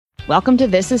Welcome to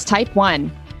This is Type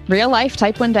 1, real-life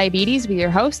type 1 diabetes with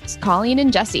your hosts, Colleen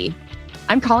and Jesse.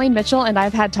 I'm Colleen Mitchell, and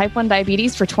I've had type 1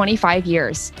 diabetes for 25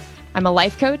 years. I'm a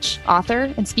life coach,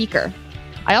 author, and speaker.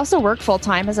 I also work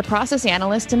full-time as a process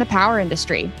analyst in the power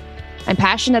industry. I'm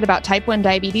passionate about type 1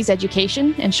 diabetes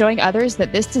education and showing others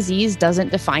that this disease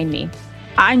doesn't define me.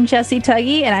 I'm Jessie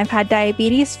Tuggy, and I've had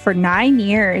diabetes for 9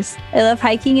 years. I love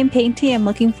hiking and painting. I'm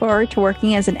looking forward to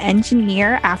working as an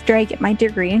engineer after I get my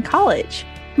degree in college.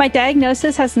 My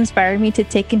diagnosis has inspired me to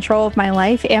take control of my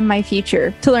life and my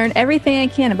future, to learn everything I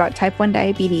can about type 1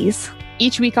 diabetes.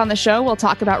 Each week on the show, we'll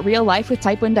talk about real life with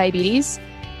type 1 diabetes,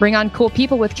 bring on cool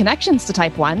people with connections to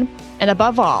type 1, and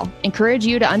above all, encourage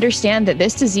you to understand that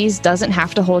this disease doesn't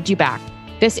have to hold you back.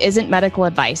 This isn't medical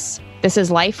advice. This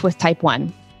is life with type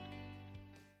 1.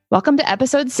 Welcome to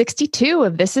episode 62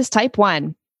 of This is Type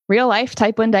 1, real life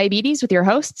type 1 diabetes with your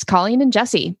hosts, Colleen and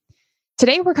Jesse.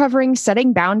 Today, we're covering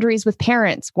setting boundaries with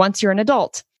parents once you're an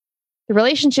adult. The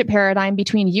relationship paradigm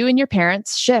between you and your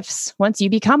parents shifts once you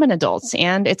become an adult,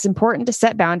 and it's important to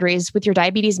set boundaries with your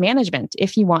diabetes management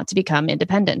if you want to become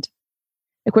independent.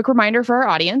 A quick reminder for our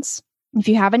audience, if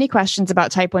you have any questions about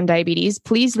type 1 diabetes,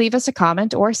 please leave us a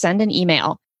comment or send an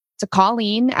email to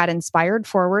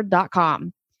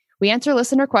colleen@inspiredforward.com. We answer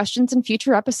listener questions in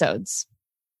future episodes.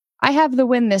 I have the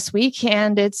win this week,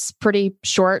 and it's pretty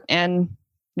short and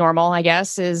normal, I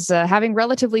guess, is having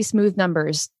relatively smooth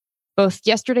numbers, both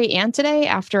yesterday and today,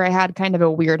 after I had kind of a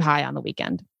weird high on the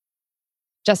weekend.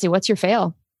 Jesse, what's your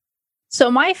fail? So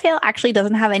my fail actually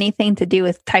doesn't have anything to do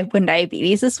with type 1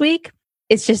 diabetes this week.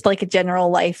 It's just like a general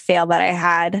life fail that I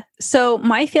had. So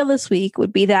my fail this week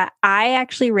would be that I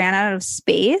actually ran out of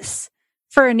space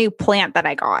for a new plant that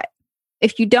I got.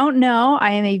 If you don't know,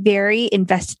 I am a very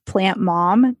invested plant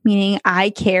mom, meaning I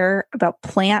care about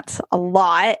plants a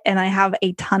lot and I have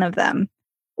a ton of them.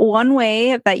 One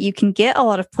way that you can get a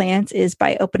lot of plants is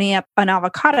by opening up an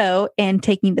avocado and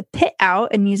taking the pit out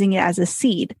and using it as a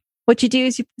seed. What you do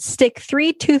is you stick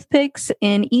 3 toothpicks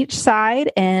in each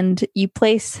side and you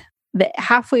place the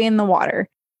halfway in the water.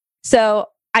 So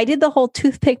I did the whole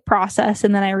toothpick process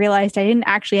and then I realized I didn't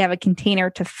actually have a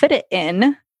container to fit it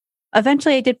in.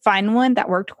 Eventually, I did find one that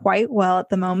worked quite well at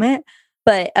the moment,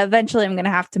 but eventually I'm going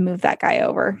to have to move that guy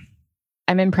over.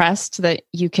 I'm impressed that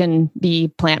you can be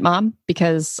plant mom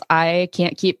because I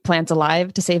can't keep plants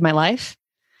alive to save my life.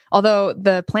 Although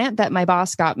the plant that my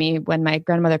boss got me when my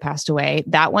grandmother passed away,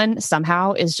 that one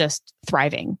somehow is just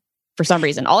thriving for some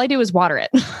reason. All I do is water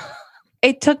it.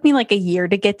 It took me like a year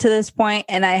to get to this point,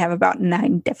 and I have about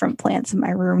 9 different plants in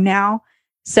my room now.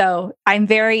 So I'm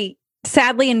very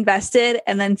sadly invested.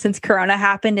 And then since Corona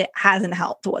happened, it hasn't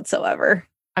helped whatsoever.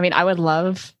 I mean, I would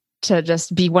love to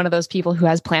just be one of those people who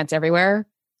has plants everywhere,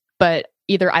 but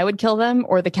either I would kill them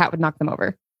or the cat would knock them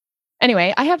over.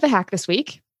 Anyway, I have the hack this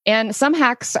week, and some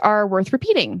hacks are worth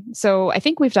repeating. So I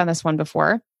think we've done this one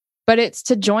before, but it's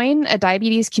to join a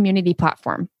diabetes community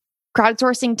platform.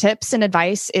 Crowdsourcing tips and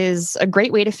advice is a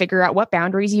great way to figure out what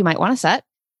boundaries you might want to set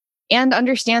and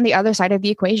understand the other side of the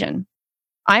equation.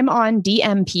 I'm on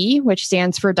DMP, which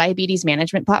stands for Diabetes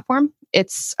Management Platform.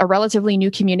 It's a relatively new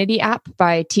community app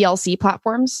by TLC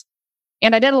Platforms.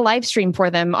 And I did a live stream for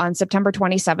them on September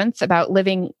 27th about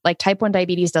living like type 1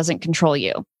 diabetes doesn't control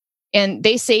you. And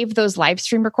they save those live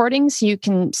stream recordings so you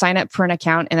can sign up for an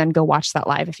account and then go watch that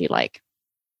live if you'd like.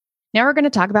 Now we're going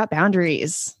to talk about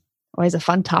boundaries. Always a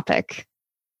fun topic.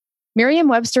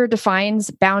 Merriam-Webster defines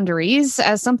boundaries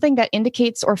as something that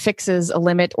indicates or fixes a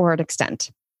limit or an extent.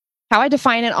 How I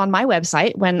define it on my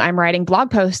website when I'm writing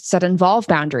blog posts that involve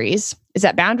boundaries is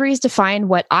that boundaries define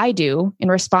what I do in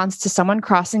response to someone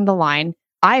crossing the line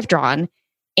I've drawn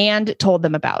and told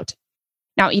them about.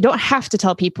 Now, you don't have to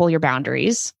tell people your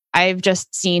boundaries. I've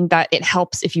just seen that it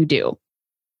helps if you do.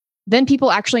 Then people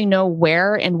actually know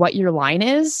where and what your line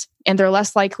is, and they're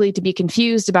less likely to be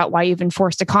confused about why you've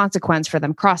enforced a consequence for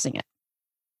them crossing it.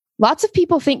 Lots of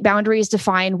people think boundaries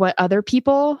define what other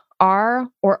people are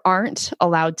or aren't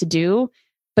allowed to do,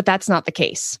 but that's not the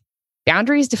case.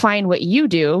 Boundaries define what you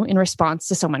do in response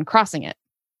to someone crossing it.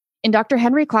 In Dr.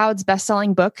 Henry Cloud's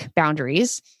best-selling book,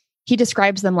 Boundaries, he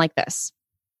describes them like this.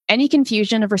 Any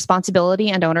confusion of responsibility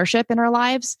and ownership in our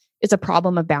lives is a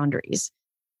problem of boundaries.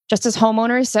 Just as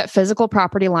homeowners set physical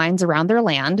property lines around their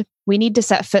land, we need to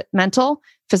set mental,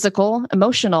 physical,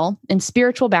 emotional, and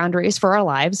spiritual boundaries for our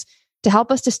lives to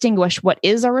help us distinguish what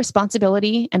is our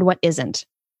responsibility and what isn't.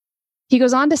 He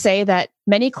goes on to say that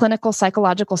many clinical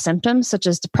psychological symptoms, such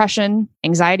as depression,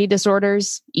 anxiety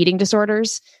disorders, eating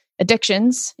disorders,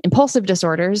 addictions, impulsive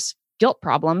disorders, guilt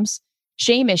problems,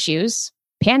 shame issues,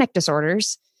 panic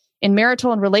disorders, and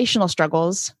marital and relational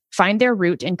struggles, find their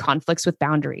root in conflicts with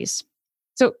boundaries.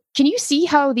 So, can you see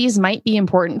how these might be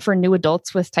important for new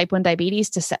adults with type 1 diabetes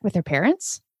to set with their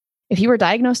parents? If you were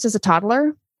diagnosed as a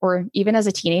toddler or even as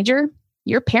a teenager,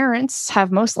 your parents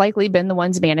have most likely been the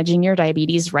ones managing your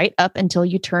diabetes right up until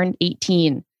you turned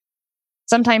 18.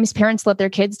 Sometimes parents let their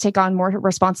kids take on more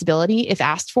responsibility if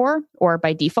asked for or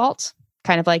by default,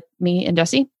 kind of like me and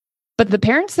Jesse. But the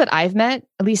parents that I've met,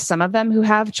 at least some of them who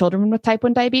have children with type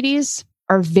 1 diabetes,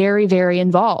 are very, very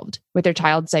involved with their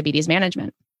child's diabetes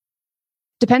management.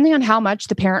 Depending on how much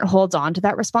the parent holds on to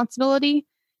that responsibility,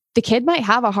 the kid might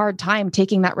have a hard time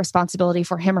taking that responsibility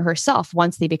for him or herself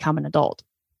once they become an adult.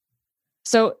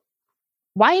 So,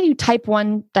 why do type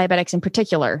 1 diabetics in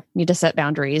particular need to set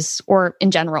boundaries, or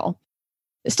in general?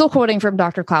 Still quoting from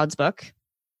Dr. Cloud's book,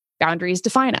 boundaries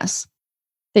define us.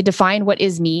 They define what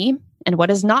is me and what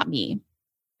is not me.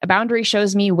 A boundary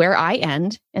shows me where I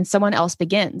end and someone else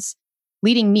begins,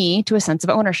 leading me to a sense of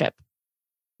ownership.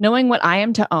 Knowing what I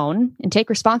am to own and take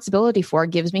responsibility for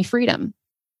gives me freedom.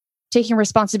 Taking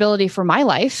responsibility for my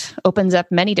life opens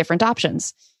up many different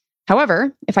options.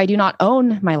 However, if I do not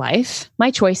own my life,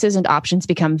 my choices and options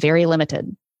become very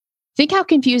limited. Think how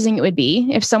confusing it would be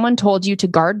if someone told you to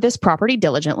guard this property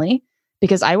diligently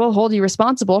because I will hold you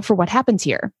responsible for what happens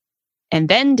here, and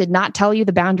then did not tell you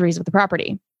the boundaries of the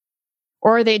property.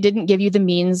 Or they didn't give you the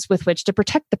means with which to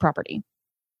protect the property.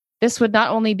 This would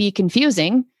not only be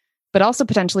confusing, but also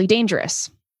potentially dangerous.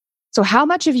 So how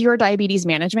much of your diabetes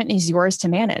management is yours to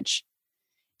manage?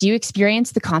 Do you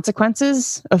experience the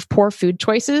consequences of poor food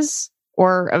choices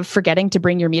or of forgetting to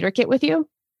bring your meter kit with you?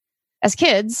 As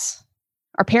kids,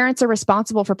 our parents are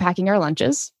responsible for packing our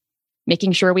lunches,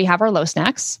 making sure we have our low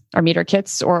snacks, our meter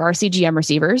kits, or our CGM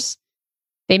receivers.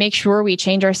 They make sure we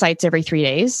change our sites every 3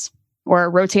 days or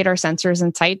rotate our sensors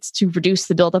and sites to reduce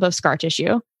the buildup of scar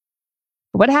tissue.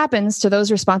 What happens to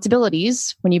those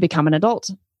responsibilities when you become an adult?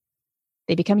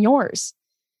 They become yours.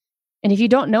 And if you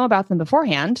don't know about them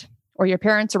beforehand, or your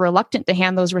parents are reluctant to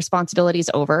hand those responsibilities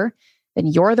over, then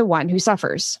you're the one who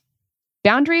suffers.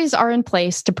 Boundaries are in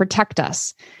place to protect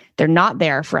us. They're not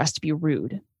there for us to be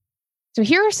rude. So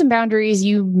here are some boundaries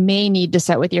you may need to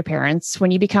set with your parents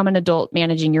when you become an adult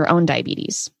managing your own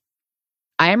diabetes.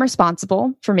 I am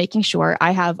responsible for making sure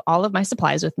I have all of my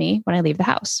supplies with me when I leave the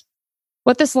house.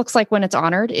 What this looks like when it's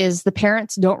honored is the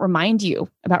parents don't remind you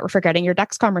about forgetting your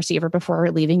Dexcom receiver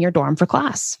before leaving your dorm for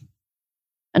class.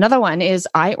 Another one is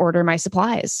I order my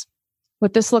supplies.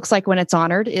 What this looks like when it's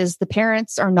honored is the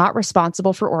parents are not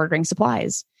responsible for ordering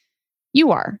supplies.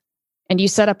 You are, and you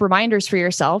set up reminders for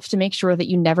yourself to make sure that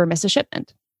you never miss a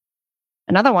shipment.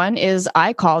 Another one is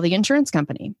I call the insurance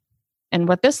company. And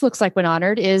what this looks like when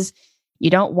honored is you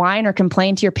don't whine or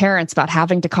complain to your parents about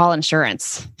having to call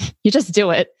insurance. You just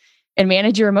do it and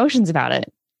manage your emotions about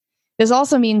it. This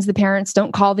also means the parents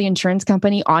don't call the insurance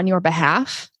company on your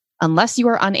behalf unless you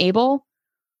are unable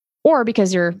or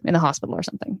because you're in the hospital or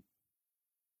something.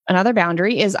 Another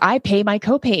boundary is I pay my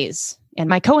copays and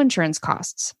my co-insurance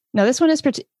costs. Now, this one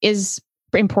is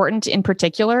important in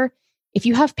particular if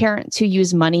you have parents who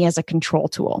use money as a control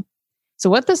tool. So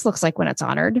what this looks like when it's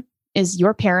honored is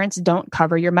your parents don't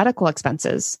cover your medical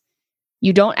expenses.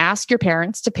 You don't ask your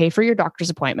parents to pay for your doctor's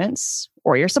appointments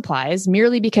or your supplies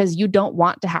merely because you don't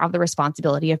want to have the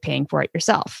responsibility of paying for it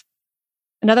yourself.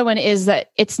 Another one is that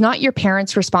it's not your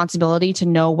parents' responsibility to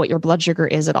know what your blood sugar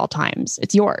is at all times.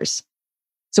 It's yours.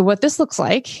 So what this looks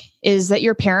like is that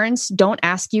your parents don't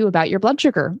ask you about your blood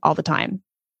sugar all the time.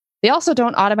 They also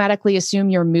don't automatically assume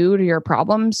your mood or your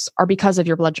problems are because of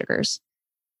your blood sugars.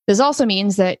 This also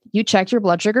means that you check your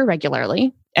blood sugar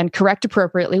regularly and correct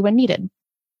appropriately when needed.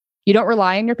 You don't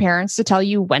rely on your parents to tell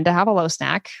you when to have a low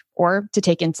snack or to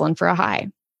take insulin for a high.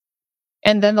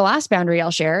 And then the last boundary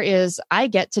I'll share is I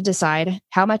get to decide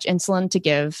how much insulin to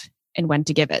give and when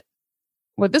to give it.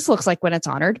 What this looks like when it's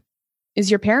honored is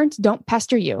your parents don't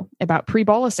pester you about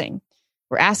pre-bolusing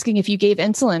or asking if you gave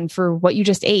insulin for what you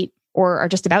just ate or are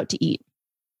just about to eat.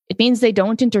 It means they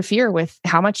don't interfere with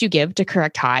how much you give to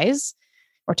correct highs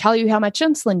or tell you how much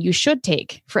insulin you should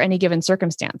take for any given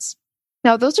circumstance.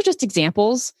 Now, those are just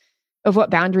examples of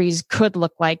what boundaries could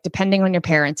look like depending on your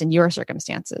parents and your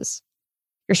circumstances.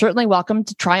 You're certainly welcome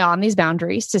to try on these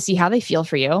boundaries to see how they feel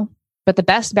for you, but the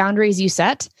best boundaries you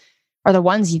set are the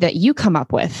ones that you come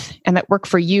up with and that work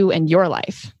for you and your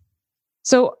life.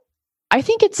 So I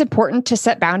think it's important to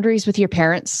set boundaries with your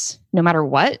parents no matter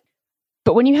what,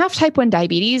 but when you have type 1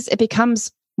 diabetes, it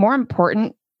becomes more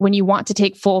important when you want to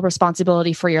take full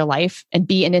responsibility for your life and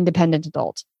be an independent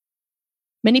adult.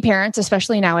 Many parents,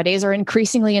 especially nowadays, are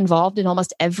increasingly involved in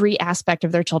almost every aspect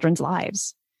of their children's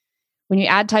lives. When you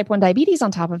add type 1 diabetes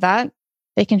on top of that,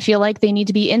 they can feel like they need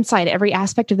to be inside every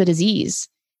aspect of the disease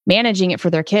managing it for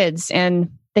their kids. And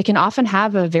they can often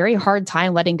have a very hard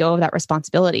time letting go of that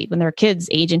responsibility when their kids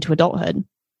age into adulthood.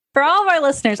 For all of our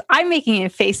listeners, I'm making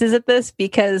faces at this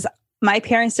because my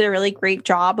parents did a really great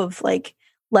job of like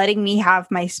letting me have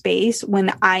my space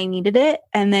when I needed it.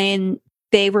 And then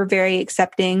they were very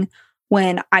accepting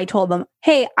when I told them,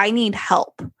 hey, I need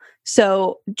help.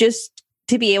 So just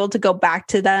to be able to go back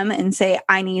to them and say,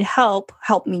 I need help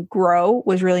me grow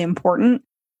was really important.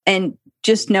 And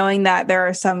just knowing that there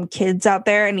are some kids out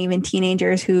there and even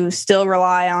teenagers who still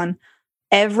rely on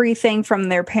everything from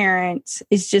their parents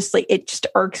is just like, it just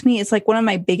irks me. It's like one of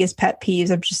my biggest pet peeves.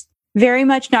 I'm just very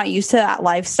much not used to that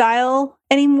lifestyle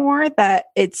anymore, that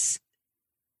it's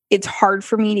hard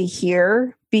for me to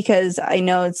hear, because I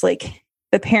know it's like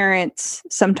the parents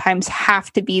sometimes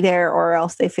have to be there or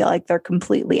else they feel like they're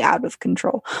completely out of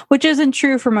control, which isn't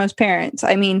true for most parents.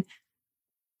 I mean,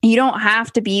 you don't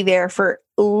have to be there for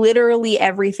literally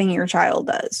everything your child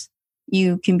does.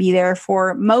 You can be there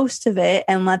for most of it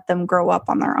and let them grow up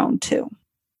on their own too.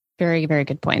 Very, very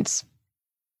good points.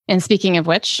 And speaking of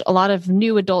which, a lot of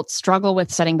new adults struggle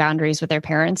with setting boundaries with their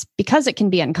parents because it can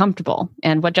be uncomfortable.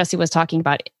 And what Jessie was talking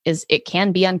about is it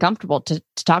can be uncomfortable to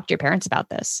talk to your parents about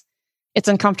this. It's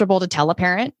uncomfortable to tell a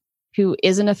parent who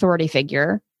is an authority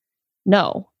figure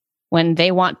no when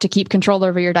they want to keep control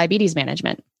over your diabetes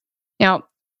management. Now,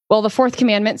 well, the fourth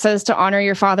commandment says to honor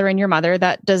your father and your mother.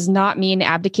 That does not mean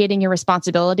abdicating your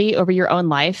responsibility over your own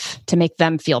life to make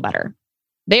them feel better.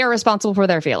 They are responsible for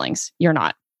their feelings. You're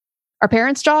not. Our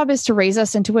parents' job is to raise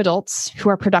us into adults who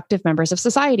are productive members of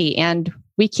society. And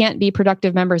we can't be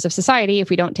productive members of society if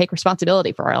we don't take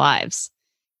responsibility for our lives.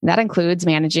 And that includes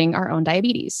managing our own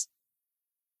diabetes.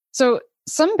 So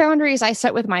some boundaries I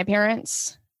set with my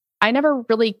parents, I never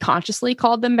really consciously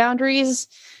called them boundaries.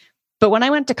 But when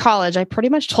I went to college, I pretty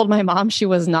much told my mom she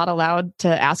was not allowed to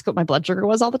ask what my blood sugar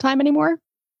was all the time anymore.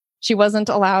 She wasn't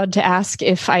allowed to ask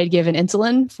if I'd given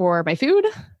insulin for my food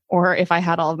or if I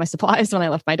had all of my supplies when I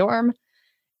left my dorm.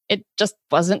 It just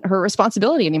wasn't her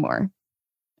responsibility anymore.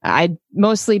 I'd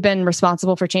mostly been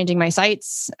responsible for changing my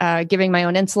sites, giving my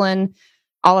own insulin,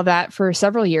 all of that for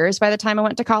several years by the time I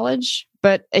went to college.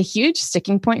 But a huge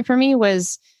sticking point for me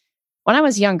was when I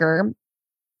was younger,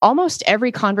 almost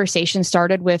every conversation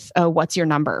started with a "what's your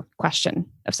number?" question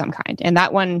of some kind. And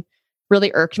that one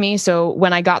really irked me. So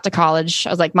when I got to college, I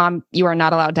was like, Mom, you are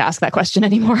not allowed to ask that question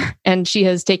anymore. And she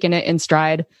has taken it in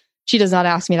stride. She does not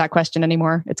ask me that question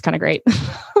anymore. It's kind of great.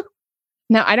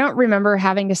 Now, I don't remember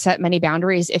having to set many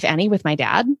boundaries, if any, with my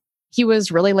dad. He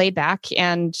was really laid back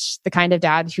and the kind of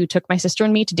dad who took my sister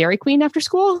and me to Dairy Queen after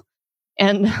school.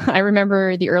 And I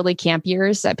remember the early camp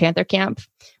years at Panther Camp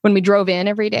when we drove in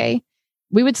every day.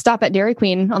 We would stop at Dairy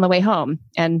Queen on the way home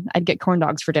and I'd get corn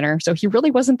dogs for dinner. So he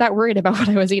really wasn't that worried about what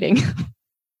I was eating.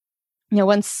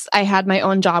 Once I had my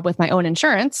own job with my own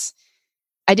insurance,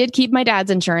 I did keep my dad's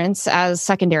insurance as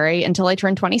secondary until I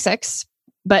turned 26,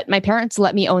 but my parents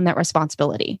let me own that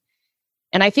responsibility.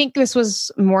 And I think this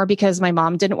was more because my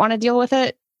mom didn't want to deal with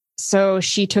it. So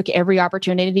she took every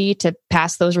opportunity to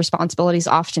pass those responsibilities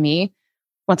off to me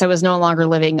once I was no longer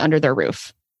living under their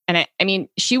roof. And I mean,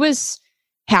 she was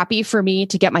happy for me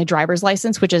to get my driver's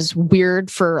license, which is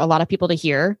weird for a lot of people to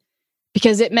hear,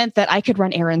 because it meant that I could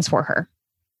run errands for her.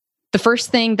 The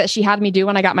first thing that she had me do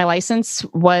when I got my license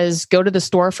was go to the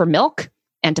store for milk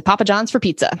and to Papa John's for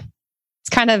pizza. It's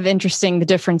kind of interesting, the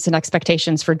difference in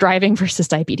expectations for driving versus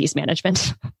diabetes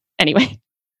management. Anyway,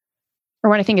 or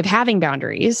when I think of having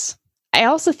boundaries, I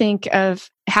also think of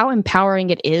how empowering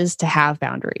it is to have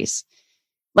boundaries.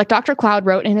 Like Dr. Cloud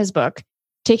wrote in his book,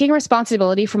 taking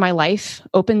responsibility for my life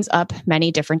opens up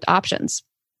many different options.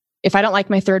 If I don't like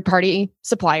my third-party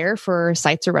supplier for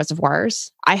sites or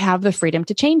reservoirs, I have the freedom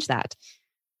to change that.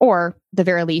 Or, at the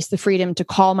very least, the freedom to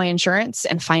call my insurance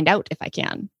and find out if I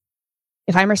can.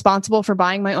 If I'm responsible for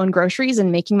buying my own groceries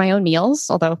and making my own meals,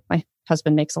 although my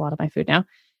husband makes a lot of my food now,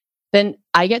 then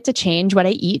I get to change what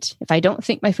I eat if I don't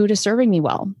think my food is serving me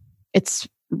well. It's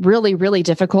really, really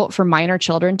difficult for minor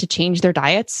children to change their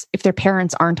diets if their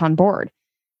parents aren't on board,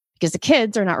 because the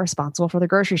kids are not responsible for the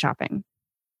grocery shopping.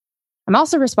 I'm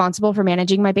also responsible for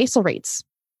managing my basal rates.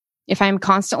 If I'm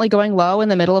constantly going low in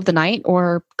the middle of the night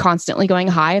or constantly going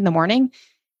high in the morning,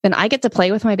 then I get to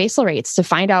play with my basal rates to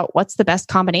find out what's the best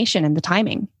combination and the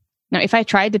timing. Now, if I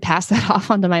tried to pass that off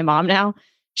onto my mom now,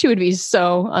 she would be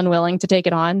so unwilling to take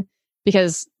it on,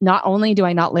 because not only do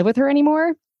I not live with her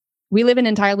anymore, we live in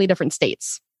entirely different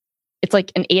states. It's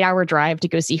like an 8-hour drive to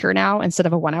go see her now instead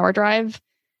of a 1-hour drive.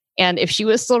 And if she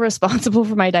was still responsible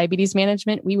for my diabetes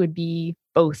management, we would be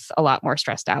both a lot more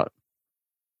stressed out.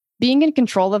 Being in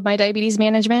control of my diabetes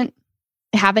management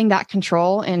having that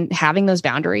control and having those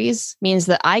boundaries means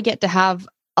that I get to have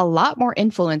a lot more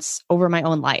influence over my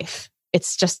own life.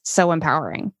 It's just so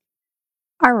empowering.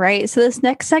 All right. So this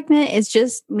next segment is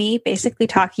just me basically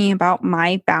talking about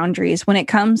my boundaries when it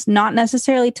comes not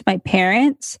necessarily to my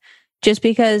parents, just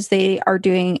because they are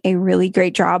doing a really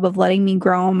great job of letting me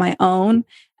grow on my own.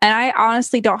 And I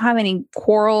honestly don't have any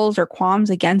quarrels or qualms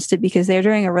against it because they're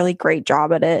doing a really great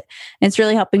job at it. And it's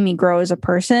really helping me grow as a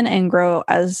person and grow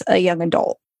as a young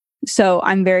adult. So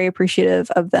I'm very appreciative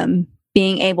of them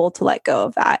being able to let go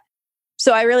of that.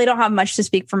 So I really don't have much to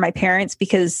speak for my parents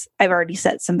because I've already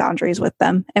set some boundaries with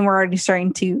them and we're already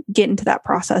starting to get into that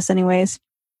process anyways.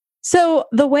 So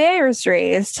the way I was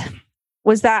raised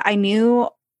was that I knew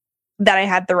that I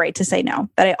had the right to say no,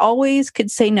 that I always could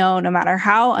say no, no matter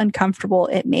how uncomfortable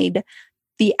it made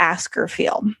the asker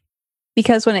feel.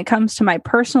 Because when it comes to my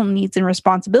personal needs and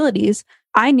responsibilities,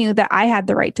 I knew that I had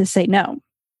the right to say no.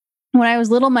 When I was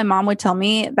little, my mom would tell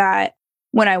me that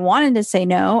when I wanted to say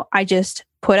no, I just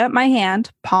put up my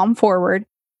hand, palm forward,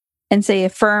 and say a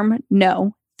firm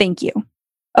no, thank you.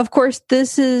 Of course,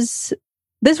 this was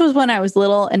when I was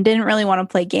little and didn't really want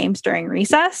to play games during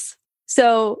recess.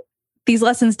 So these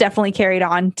lessons definitely carried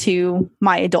on to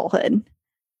my adulthood.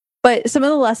 But some of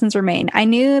the lessons remain. I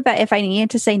knew that if I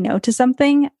needed to say no to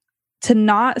something, to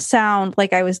not sound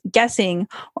like I was guessing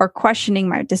or questioning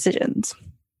my decisions.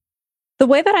 The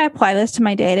way that I apply this to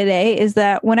my day-to-day is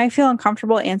that when I feel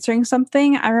uncomfortable answering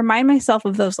something, I remind myself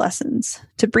of those lessons,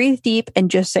 to breathe deep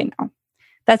and just say no.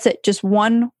 That's it, just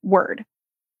one word.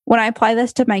 When I apply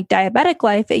this to my diabetic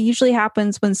life, it usually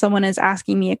happens when someone is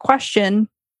asking me a question,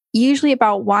 usually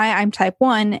about why I'm type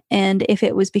 1 and if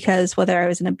it was because whether I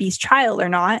was an obese child or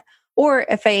not, or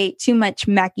if I ate too much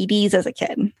Mackie D's as a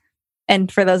kid.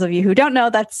 And for those of you who don't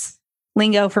know, that's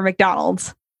lingo for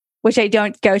McDonald's, which I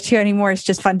don't go to anymore. It's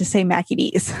just fun to say Mackie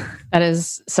D's. That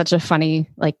is such a funny,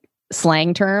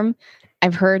 slang term.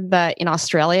 I've heard that in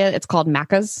Australia, it's called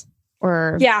Maccas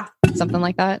or something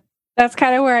like that. That's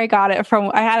kind of where I got it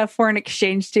from. I had a foreign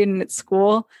exchange student at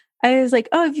school. I was like,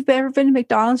 oh, have you ever been to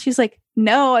McDonald's? She's like,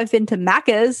 no, I've been to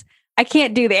Macca's. I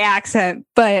can't do the accent,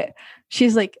 but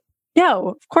she's like, no,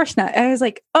 of course not. And I was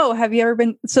like, oh, have you ever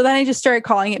been? So then I just started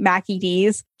calling it Mackie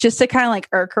D's just to kind of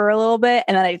irk her a little bit.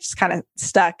 And then I just kind of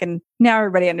stuck and now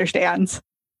everybody understands.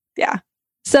 Yeah.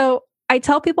 So I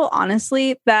tell people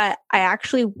honestly that I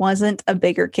actually wasn't a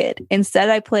bigger kid. Instead,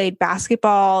 I played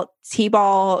basketball,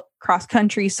 t-ball, cross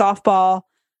country, softball,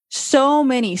 so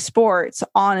many sports.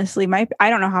 Honestly, I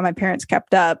don't know how my parents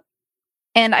kept up.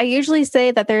 And I usually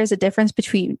say that there is a difference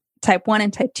between type 1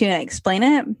 and type 2, and I explain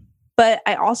it. But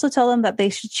I also tell them that they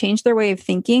should change their way of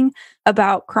thinking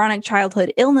about chronic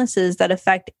childhood illnesses that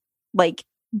affect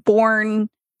born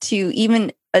to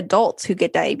even adults who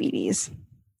get diabetes.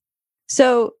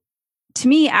 So to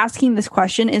me, asking this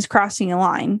question is crossing a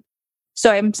line.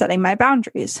 So I'm setting my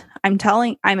boundaries. I'm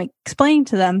explaining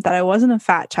to them that I wasn't a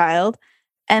fat child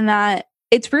and that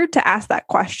it's rude to ask that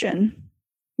question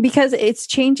because it's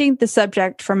changing the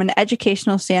subject from an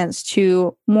educational stance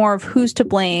to more of who's to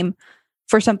blame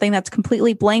for something that's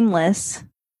completely blameless.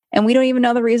 And we don't even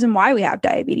know the reason why we have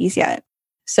diabetes yet.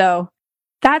 So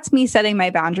that's me setting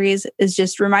my boundaries, is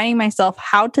just reminding myself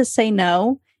how to say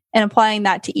no and applying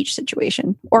that to each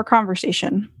situation or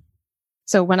conversation.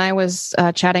 So when I was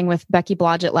chatting with Becky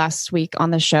Blodgett last week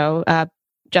on the show,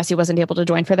 Jesse wasn't able to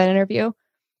join for that interview.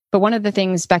 But one of the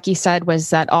things Becky said was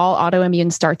that all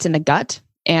autoimmune starts in the gut.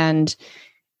 And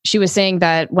she was saying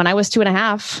that when I was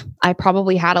 2.5, I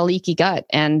probably had a leaky gut,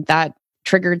 and that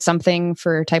triggered something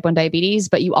for type 1 diabetes,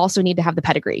 but you also need to have the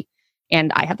pedigree.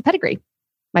 And I have the pedigree.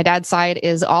 My dad's side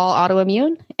is all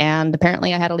autoimmune. And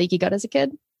apparently I had a leaky gut as a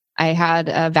kid. I had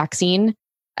a vaccine,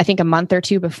 I think a month or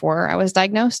two before I was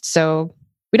diagnosed. So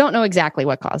we don't know exactly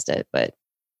what caused it, but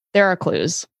there are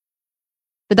clues.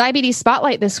 The diabetes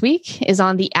spotlight this week is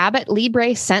on the Abbott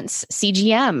Libre Sense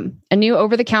CGM, a new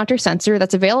over-the-counter sensor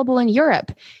that's available in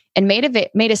Europe and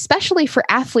made especially for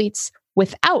athletes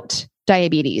without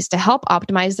diabetes to help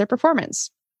optimize their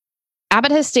performance.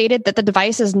 Abbott has stated that the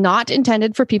device is not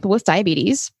intended for people with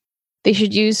diabetes. They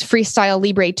should use Freestyle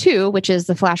Libre 2, which is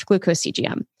the flash glucose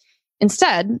CGM.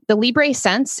 Instead, the Libre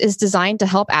Sense is designed to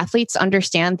help athletes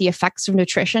understand the effects of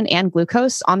nutrition and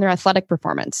glucose on their athletic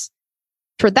performance.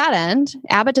 For that end,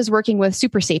 Abbott is working with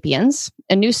Super Sapiens,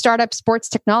 a new startup sports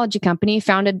technology company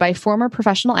founded by former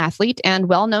professional athlete and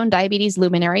well-known diabetes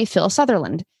luminary Phil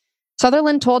Sutherland.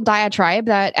 Sutherland told Diatribe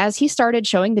that as he started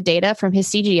showing the data from his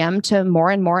CGM to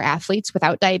more and more athletes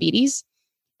without diabetes,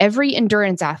 every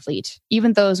endurance athlete,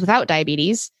 even those without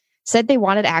diabetes, said they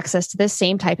wanted access to this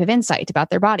same type of insight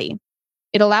about their body.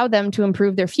 It allowed them to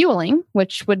improve their fueling,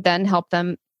 which would then help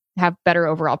them have better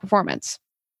overall performance.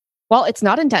 While it's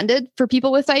not intended for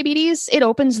people with diabetes, it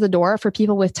opens the door for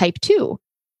people with type 2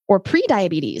 or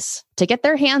pre-diabetes to get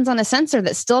their hands on a sensor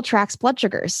that still tracks blood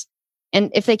sugars. And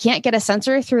if they can't get a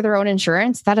sensor through their own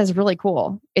insurance, that is really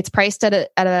cool. It's priced at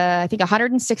I think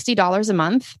 $160 a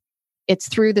month. It's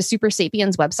through the Super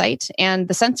Sapiens website, and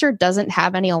the sensor doesn't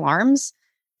have any alarms,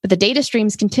 but the data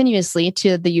streams continuously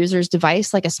to the user's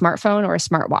device like a smartphone or a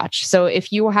smartwatch. So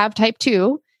if you have type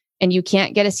 2 and you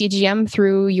can't get a CGM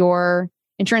through your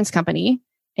insurance company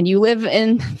and you live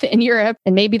in Europe,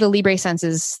 and maybe the Libre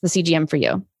senses the CGM for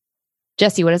you.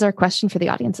 Jesse, what is our question for the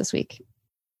audience this week?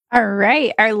 All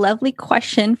right. Our lovely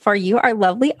question for you, our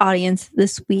lovely audience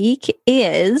this week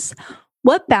is,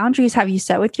 what boundaries have you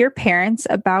set with your parents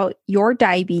about your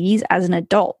diabetes as an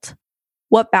adult?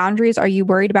 What boundaries are you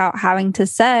worried about having to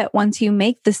set once you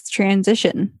make this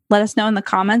transition? Let us know in the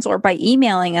comments or by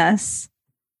emailing us.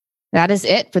 That is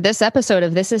it for this episode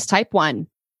of This is Type 1.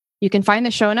 You can find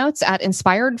the show notes at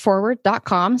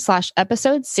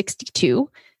inspiredforward.com/episode 62.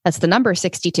 That's the number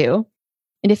 62.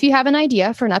 And if you have an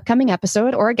idea for an upcoming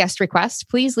episode or a guest request,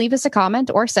 please leave us a comment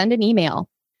or send an email.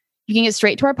 You can get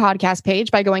straight to our podcast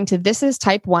page by going to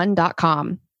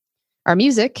thisistype1.com. Our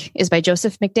music is by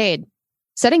Joseph McDade.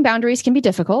 Setting boundaries can be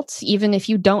difficult, even if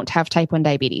you don't have type 1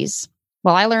 diabetes.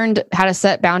 While I learned how to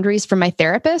set boundaries from my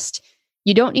therapist,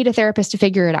 you don't need a therapist to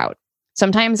figure it out.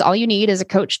 Sometimes all you need is a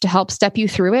coach to help step you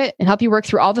through it and help you work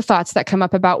through all the thoughts that come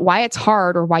up about why it's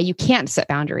hard or why you can't set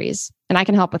boundaries. And I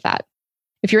can help with that.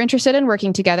 If you're interested in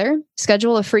working together,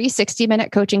 schedule a free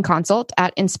 60-minute coaching consult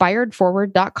at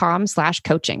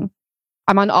inspiredforward.com/coaching.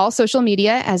 I'm on all social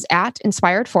media as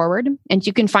 @inspiredforward, and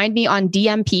you can find me on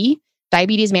DMP,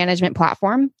 Diabetes Management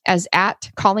Platform, as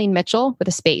 @Colleen Mitchell with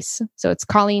a space. So it's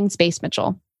Colleen space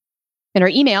Mitchell. And our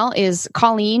email is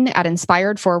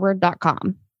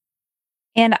colleen@inspiredforward.com.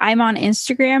 And I'm on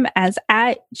Instagram as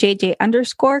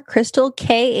 @JJ_Crystal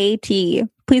KAT.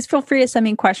 Please feel free to send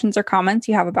me questions or comments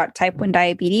you have about type 1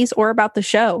 diabetes or about the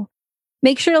show.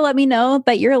 Make sure to let me know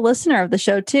that you're a listener of the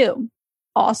show too.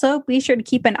 Also, be sure to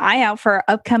keep an eye out for our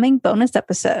upcoming bonus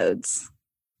episodes.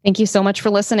 Thank you so much for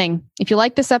listening. If you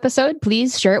like this episode,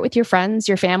 please share it with your friends,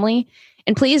 your family,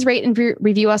 and please rate and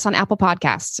review us on Apple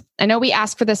Podcasts. I know we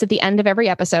ask for this at the end of every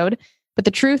episode, but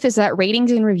the truth is that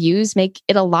ratings and reviews make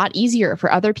it a lot easier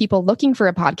for other people looking for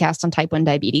a podcast on type 1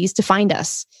 diabetes to find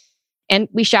us. And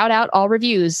we shout out all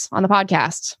reviews on the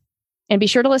podcast. And be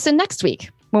sure to listen next week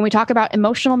when we talk about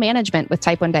emotional management with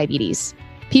type 1 diabetes.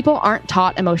 People aren't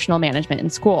taught emotional management in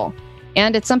school.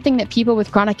 And it's something that people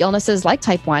with chronic illnesses like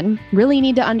type 1 really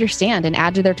need to understand and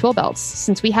add to their tool belts,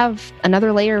 since we have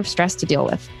another layer of stress to deal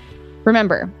with.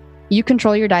 Remember, you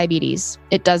control your diabetes.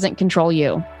 It doesn't control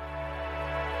you.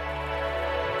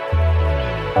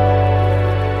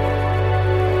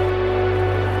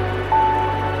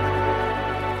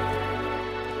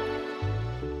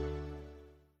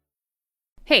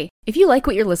 Hey, if you like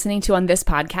what you're listening to on this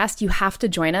podcast, you have to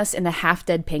join us in the Half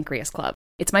Dead Pancreas Club.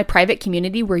 It's my private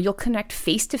community where you'll connect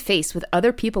face-to-face with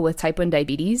other people with type 1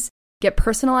 diabetes, get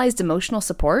personalized emotional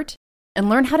support, and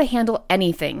learn how to handle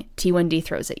anything T1D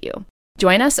throws at you.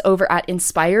 Join us over at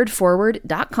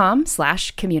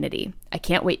inspiredforward.com/community. I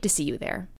can't wait to see you there.